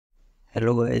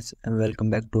Hello guys and welcome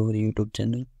back to our YouTube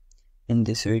channel. In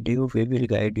this video we will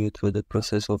guide you through the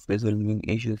process of resolving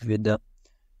issues with the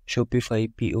Shopify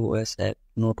POS app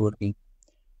not working.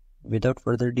 Without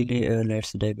further delay,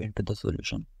 let's dive into the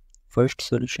solution. First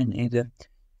solution is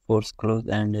force close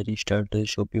and restart the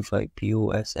Shopify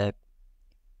POS app.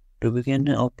 To begin,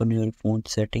 open your phone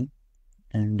setting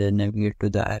and navigate to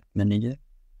the app manager.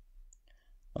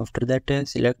 After that,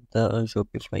 select the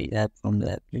Shopify app from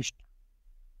the app list.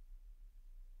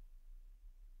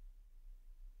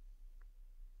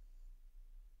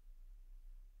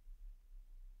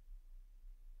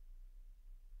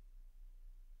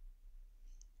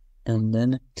 And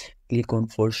then click on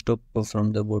force stop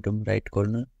from the bottom right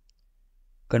corner.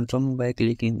 Confirm by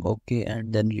clicking OK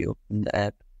and then reopen the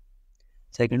app.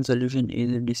 Second solution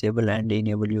is disable and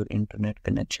enable your internet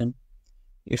connection.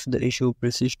 If the issue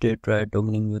persists, try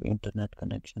toggling your internet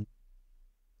connection.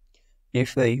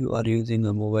 If you are using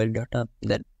a mobile data,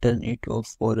 then turn it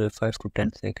off for 5 to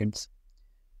 10 seconds.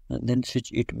 And then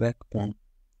switch it back on.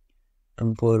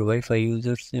 And for Wi-Fi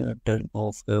users, turn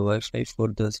off Wi-Fi for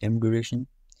the same duration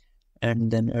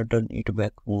and then turn it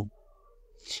back on.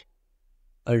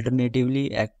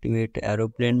 Alternatively, activate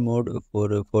aeroplane mode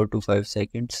for 4 to 5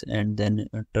 seconds and then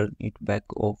turn it back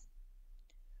off.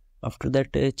 After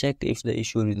that, check if the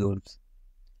issue resolves.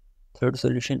 Third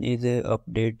solution is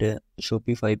update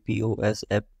Shopify POS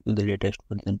app to the latest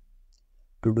version.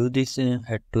 To do this,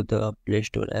 head to the Play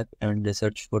Store app and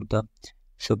search for the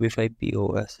Shopify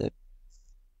POS app.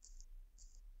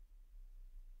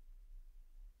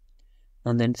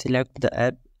 And then select the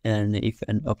app, and if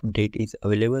an update is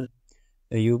available,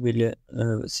 you will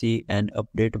see an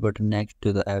update button next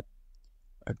to the app.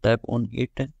 Tap on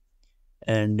it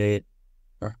and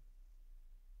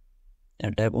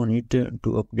tap on it to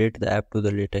update the app to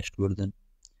the latest version.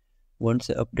 Once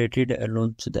updated,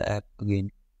 launch the app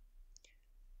again.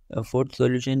 A fourth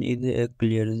solution is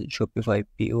clear Shopify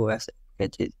POS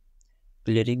caches.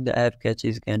 Clearing the app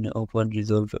caches can often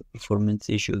resolve performance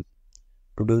issues.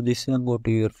 To do this, go to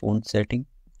your phone setting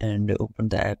and open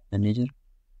the app manager.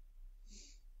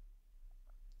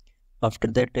 After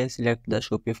that, select the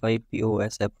Shopify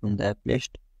POS app from the app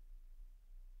list.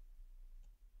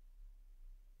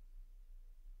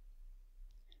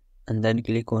 And then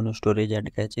click on storage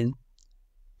and caches.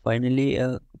 Finally,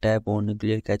 tap on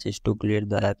clear caches to clear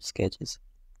the app's caches.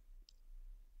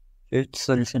 Fifth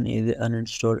solution is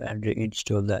uninstall and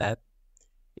reinstall the app.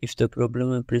 If the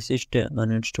problem persists,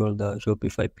 uninstall the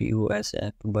Shopify POS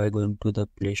app by going to the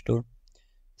Play Store,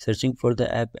 searching for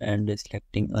the app and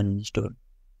selecting uninstall.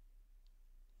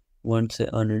 Once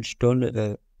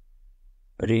uninstalled,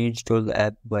 reinstall the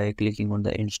app by clicking on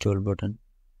the install button.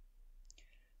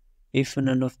 If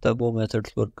none of the above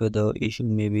methods work, the issue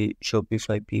may be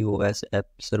Shopify POS app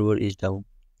server is down.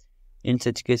 In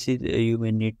such cases, you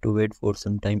may need to wait for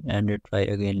some time and try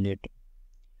again later.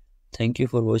 Thank you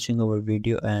for watching our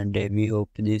video, and we hope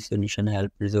this solution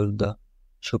helped resolve the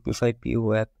Shopify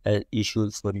POS app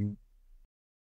issues for you.